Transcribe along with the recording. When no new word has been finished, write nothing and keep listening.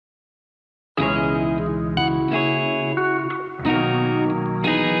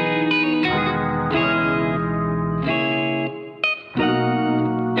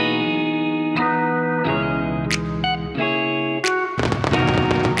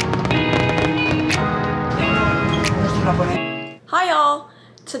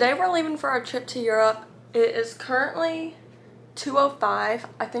Today we're leaving for our trip to Europe. It is currently 2:05.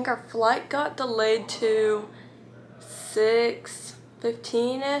 I think our flight got delayed to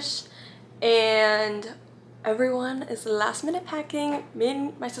 6:15-ish, and everyone is last minute packing. Me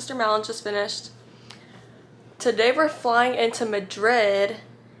and my sister Malin just finished. Today we're flying into Madrid,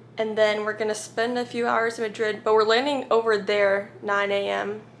 and then we're gonna spend a few hours in Madrid, but we're landing over there 9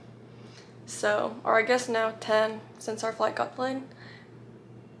 a.m. So, or I guess now 10 since our flight got delayed.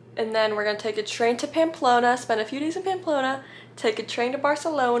 And then we're gonna take a train to Pamplona, spend a few days in Pamplona, take a train to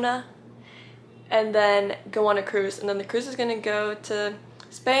Barcelona, and then go on a cruise. And then the cruise is gonna go to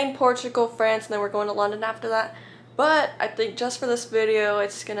Spain, Portugal, France, and then we're going to London after that. But I think just for this video,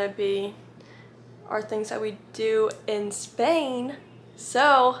 it's gonna be our things that we do in Spain.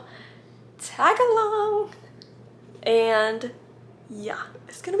 So, tag along, and yeah,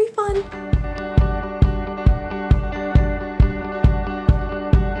 it's gonna be fun.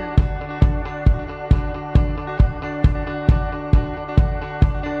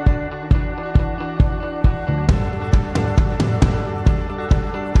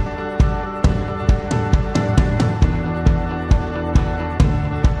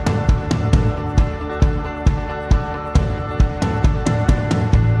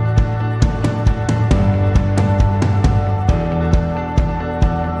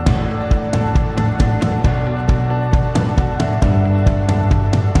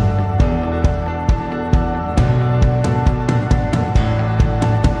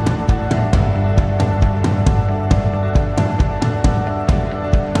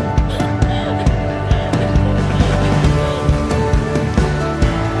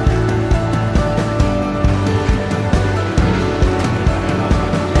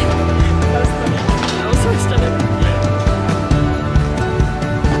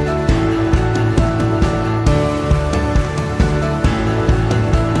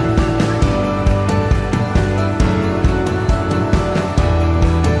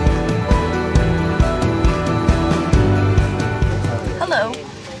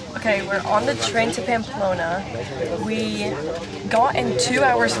 Okay, we're on the train to Pamplona. We got in 2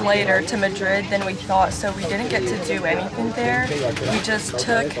 hours later to Madrid than we thought, so we didn't get to do anything there. We just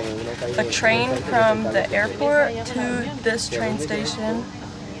took a train from the airport to this train station,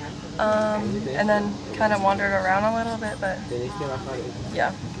 and then kind of wandered around a little bit, but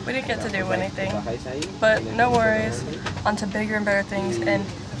yeah, we didn't get to do anything. But no worries, on to bigger and better things in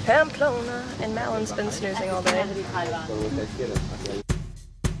Pamplona, and Malin's been snoozing all day.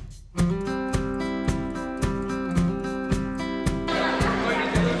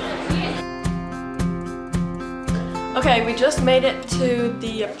 Okay, we just made it to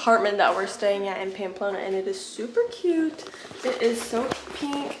the apartment that we're staying at in Pamplona, and it is super cute. It is so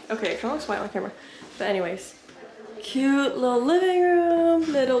pink. Okay, it kind of looks white on camera. But anyways, cute little living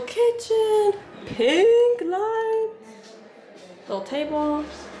room, little kitchen, pink lights, little table.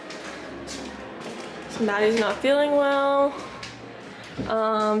 So Maddie's not feeling well.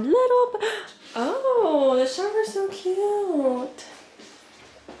 Oh, the shower's so cute.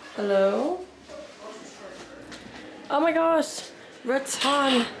 Hello? Oh my gosh,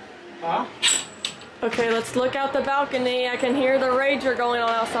 Rattan. Huh? Okay, let's look out the balcony. I can hear the rager going on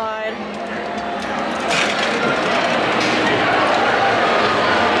outside.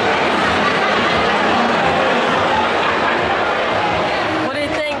 What do you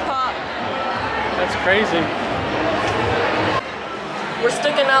think, Pop? That's crazy. We're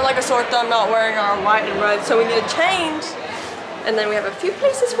sticking out like a sore thumb not wearing our white and red, so we need to change. And then we have a few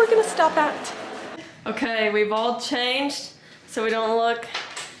places we're gonna stop at. Okay, we've all changed so we don't look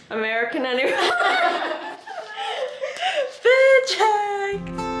American anymore. Fit check!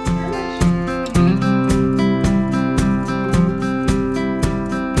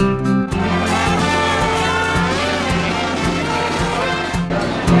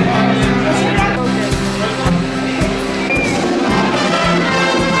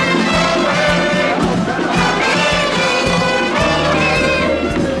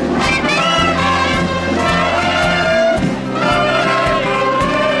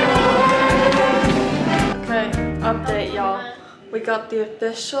 Update, y'all. We got the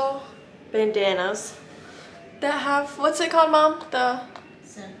official bandanas that have, what's it called, Mom? The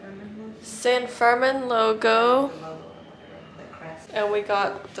San Fermín logo. And we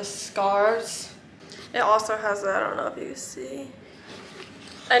got the scarves. It also has that, I don't know if you can see.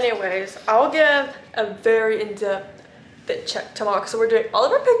 Anyways, I'll give a very in-depth fit check tomorrow, so we're doing all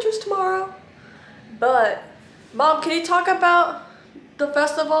of our pictures tomorrow. But, Mom, can you talk about the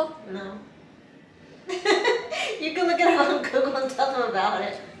festival? No. You can look it up on Google and tell them about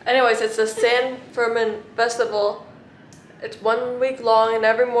it. Anyways, it's the San Fermín festival, It's 1 week long, and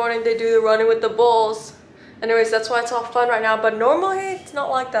every morning they do the running with the bulls. Anyways, that's why it's all fun right now, but normally it's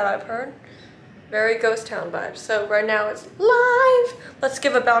not like that, I've heard. Very ghost town vibes. So right now it's live. Let's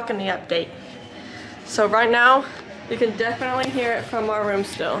give a balcony update. So right now, you can definitely hear it from our room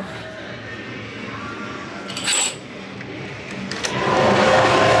still.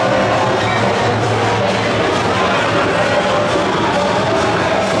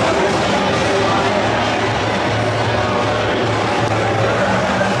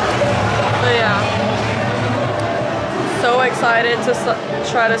 But yeah, so excited to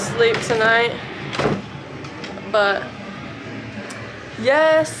try to sleep tonight. But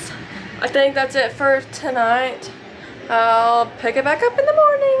yes, I think that's it for tonight. I'll pick it back up in the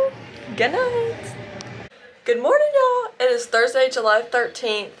morning. Good night. Good morning, y'all. It is Thursday, July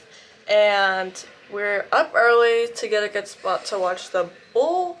 13th, and we're up early to get a good spot to watch the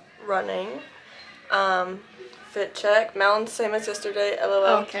bull running. Fit check. Mountain, same as yesterday.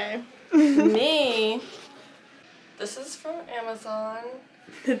 LOL. Okay. Me. This is from Amazon.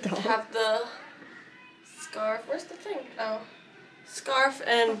 Have the scarf. Where's the thing? Oh. Scarf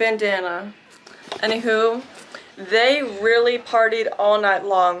and bandana. Anywho, they really partied all night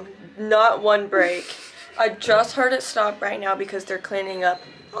long. Not one break. I just heard it stop right now because they're cleaning up.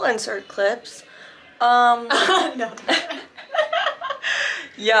 I'll insert clips. No.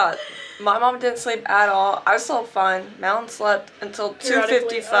 Yeah, my mom didn't sleep at all. I was so fun. Mountain slept until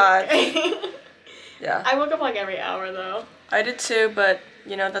 2:55. Okay. Yeah. I woke up like every hour though. I did too, but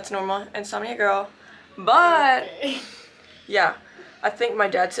you know, that's normal. Insomnia girl. But Okay. yeah, I think my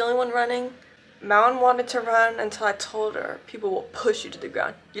dad's the only one running. Mountain wanted to run until I told her people will push you to the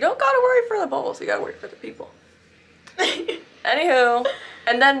ground. You don't gotta worry for the bulls, you gotta worry for the people. Anywho,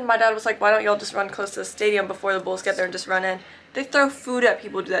 and then my dad was like, why don't y'all just run close to the stadium before the bulls get there and just run in? They throw food at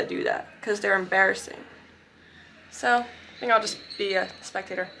people that do that because they're embarrassing. So I think I'll just be a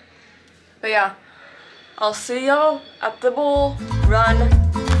spectator. But yeah, I'll see y'all at the bull run.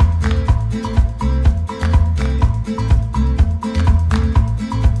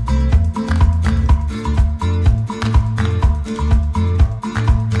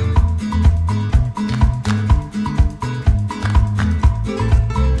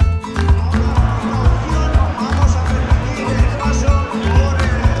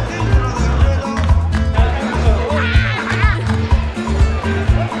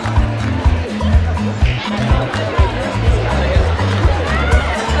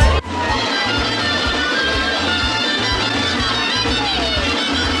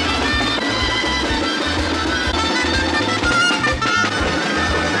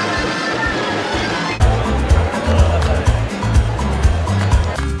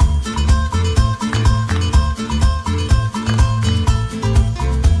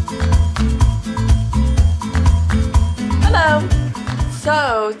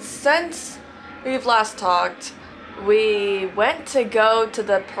 So, since we've last talked, we went to go to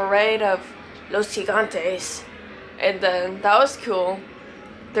the parade of Los Gigantes, and then that was cool.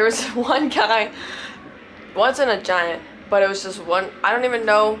 There was one guy, wasn't a giant, but it was just one, I don't even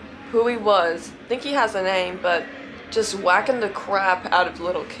know who he was. I think he has a name, but just whacking the crap out of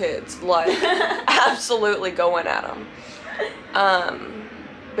little kids, like absolutely going at them.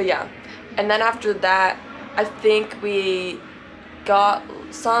 But yeah, and then after that, I think we got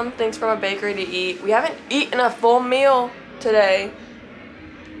some things from a bakery to eat. We haven't eaten a full meal today,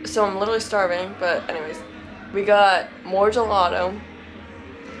 so I'm literally starving, but anyways, we got more gelato,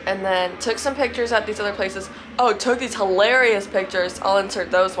 and then took some pictures at these other places. Oh, took these hilarious pictures. I'll insert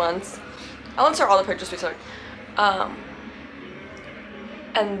those ones. I'll insert all the pictures we took. And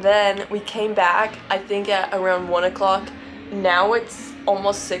then we came back, I think at around 1 o'clock. Now it's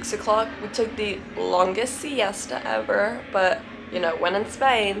almost 6 o'clock. We took the longest siesta ever, but you know, when in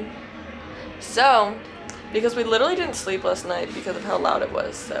Spain. So, because we literally didn't sleep last night because of how loud it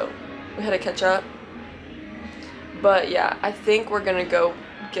was, so we had to catch up. But yeah, I think we're gonna go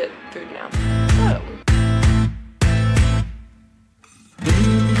get food now. So.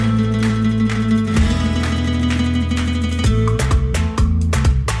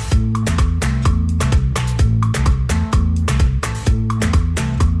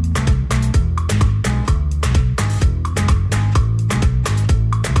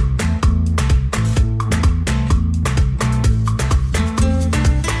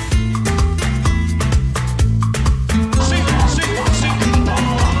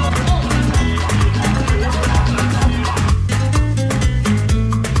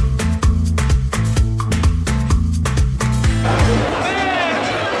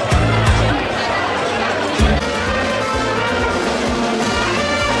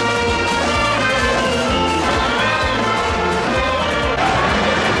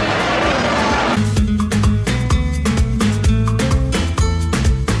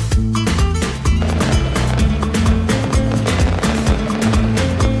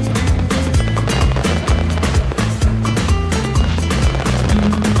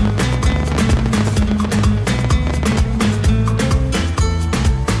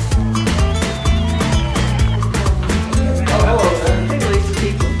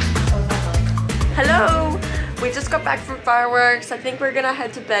 got back from fireworks. I think we're gonna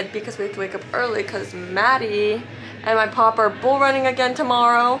head to bed because we have to wake up early because Maddie and my pop are bull running again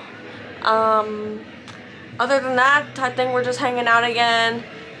tomorrow. Other than that, I think we're just hanging out again.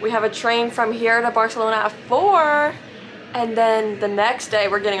 We have a train from here to Barcelona at 4, and then the next day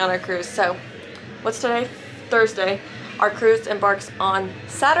we're getting on our cruise. So what's today? Thursday. Our cruise embarks on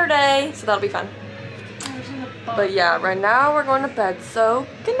Saturday, so that'll be fun. But yeah, right now we're going to bed, so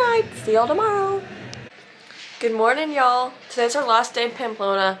good night. See y'all tomorrow. Good morning, y'all. Today's our last day in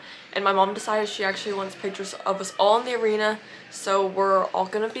Pamplona, and my mom decided she actually wants pictures of us all in the arena, so we're all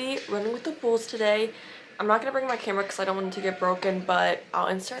gonna be running with the bulls today. I'm not gonna bring my camera because I don't want it to get broken, but I'll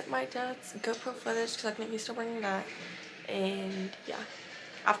insert my dad's GoPro footage because I think he's still bringing that. And yeah,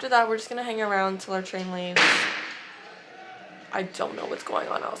 after that we're just gonna hang around till our train leaves. I don't know what's going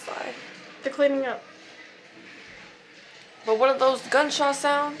on outside. They're cleaning up. But what are those gunshot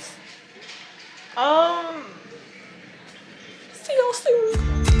sounds? See y'all soon.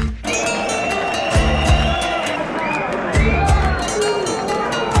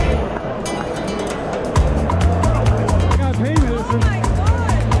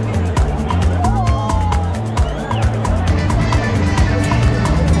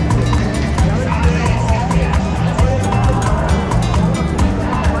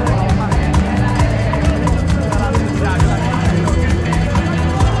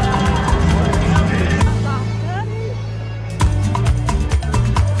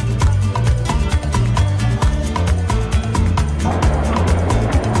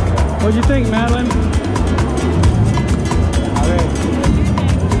 What'd you think, Madeline?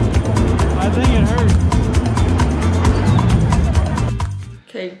 I think it hurt.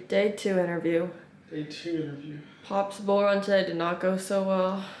 Okay, day 2 interview. Day 2 interview. Pop's bull run today did not go so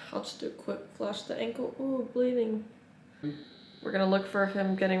well. I'll just do a quick flash to the ankle. Ooh, bleeding. We're gonna look for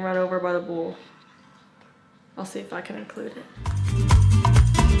him getting run over by the bull. I'll see if I can include it.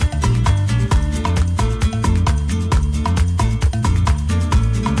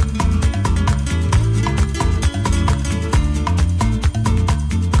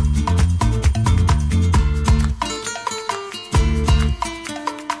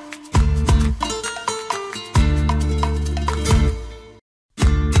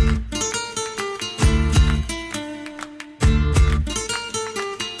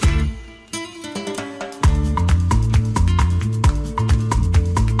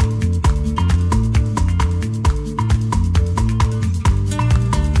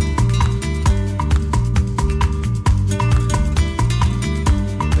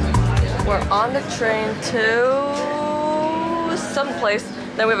 On the train to someplace,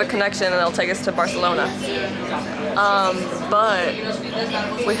 then we have a connection and they'll take us to Barcelona. But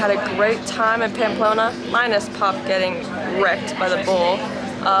we had a great time in Pamplona, minus Pop getting wrecked by the bull.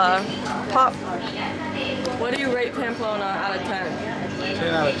 Pop, what do you rate Pamplona out of 10?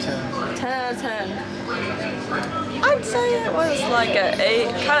 10 out of 10. 10 out of 10. I'd say it was like an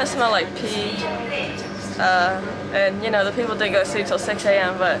 8, kind of smelled like pee. And you know, the people didn't go to sleep till 6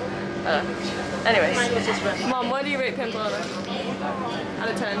 a.m. but anyways, Mom, what do you rate Pamplona out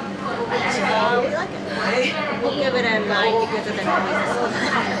of 10? We'll give it a 9 because of the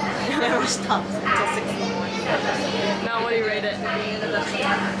noise. Never stops until 6 in the morning. Now, what do you rate it? A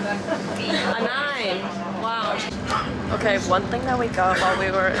 9. Wow. Okay, one thing that we got while we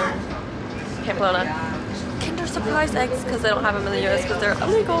were in Pamplona, Kinder Surprise eggs, because they don't have them in the US because they're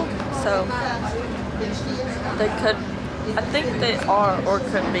illegal. So they could, I think they are or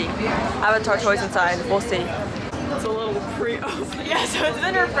could be Avatar toys inside. We'll see. It's a little pre-open. Yeah, so it's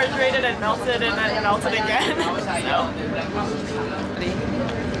been refrigerated and melted and then melted again.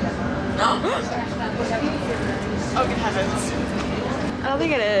 Oh, good heavens. I don't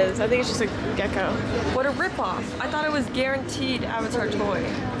think it is. I think it's just a gecko. What a ripoff. I thought it was guaranteed Avatar toy.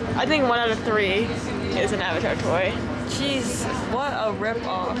 I think 1 out of 3 is an Avatar toy. Jeez, what a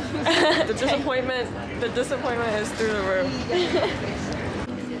ripoff. The disappointment is through the roof.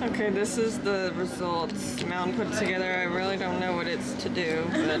 Okay, this is the results Mountain put together. I really don't know what it's to do,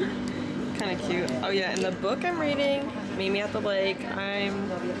 but kind of cute. Oh yeah, in the book I'm reading, Meet Me at the Lake, I'm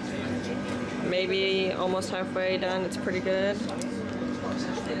maybe almost halfway done. It's pretty good.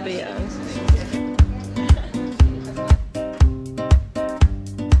 But yeah.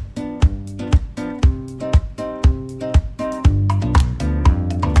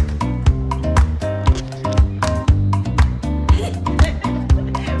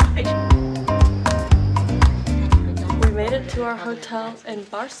 To our hotel in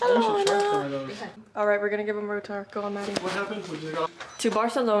Barcelona. Alright, we're gonna give them a road tour. Go on, Maddie. What happened? We just got To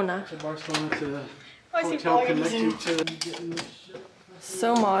Barcelona. to Barcelona to the I see hotel volumes. connecting to getting the ship.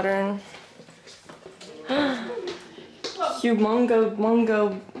 So modern.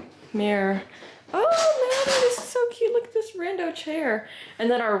 humongo mirror. Oh man, this is so cute. Look at this rando chair. And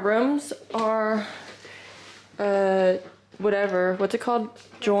then our rooms are whatever. What's it called?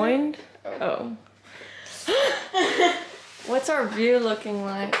 Joined? Oh. What's our view looking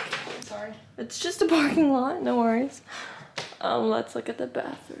like? Sorry. It's just a parking lot, no worries. Let's look at the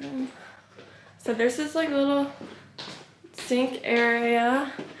bathroom. So there's this like little sink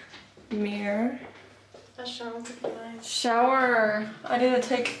area, mirror. That shower's looking nice. Shower. I need to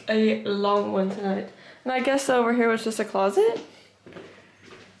take a long one tonight. And I guess over here was just a closet?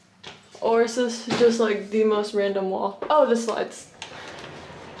 Or is this just like the most random wall? Oh, this slides.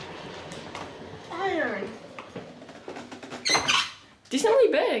 Iron.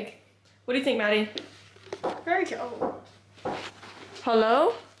 Decently big. What do you think, Maddie? Very cool.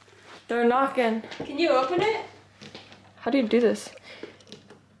 Hello? They're knocking. Can you open it? How do you do this?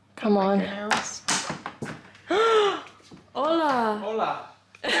 Come on. Hola. Hola.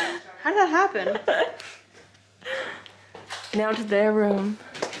 How did that happen? Now to their room.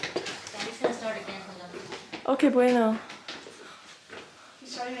 Daddy's gonna start again. Hold on. Okay, bueno.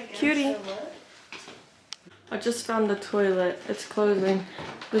 He's starting again. Cutie. So what? I just found the toilet. It's closing.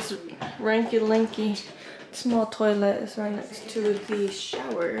 This ranky-linky small toilet is right next to the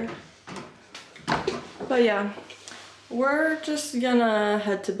shower. But yeah, we're just gonna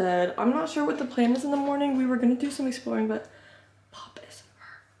head to bed. I'm not sure what the plan is in the morning. We were gonna do some exploring, but Pop is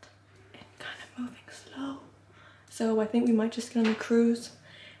hurt and kind of moving slow. So I think we might just get on a cruise.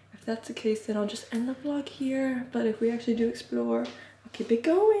 If that's the case, then I'll just end the vlog here. But if we actually do explore, I'll keep it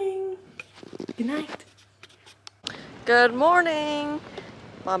going. Good night. Good morning.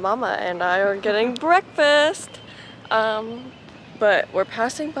 My mama and I are getting breakfast. But we're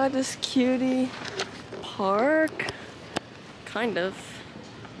passing by this cutie park. Kind of.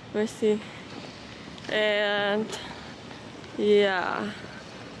 Let me see. And yeah.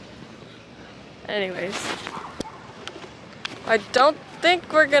 Anyways. I don't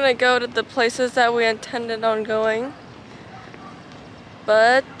think we're gonna go to the places that we intended on going.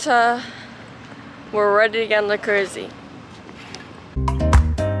 But we're ready to get on the cruisy.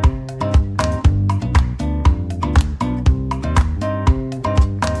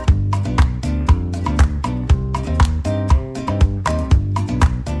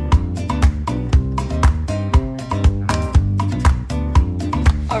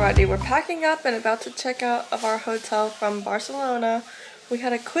 Alrighty, we're packing up and about to check out of our hotel from Barcelona. We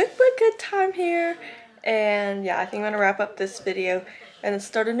had a quick but good time here. And yeah, I think I'm gonna wrap up this video and then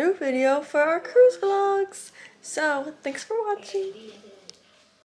start a new video for our cruise vlogs. So, thanks for watching.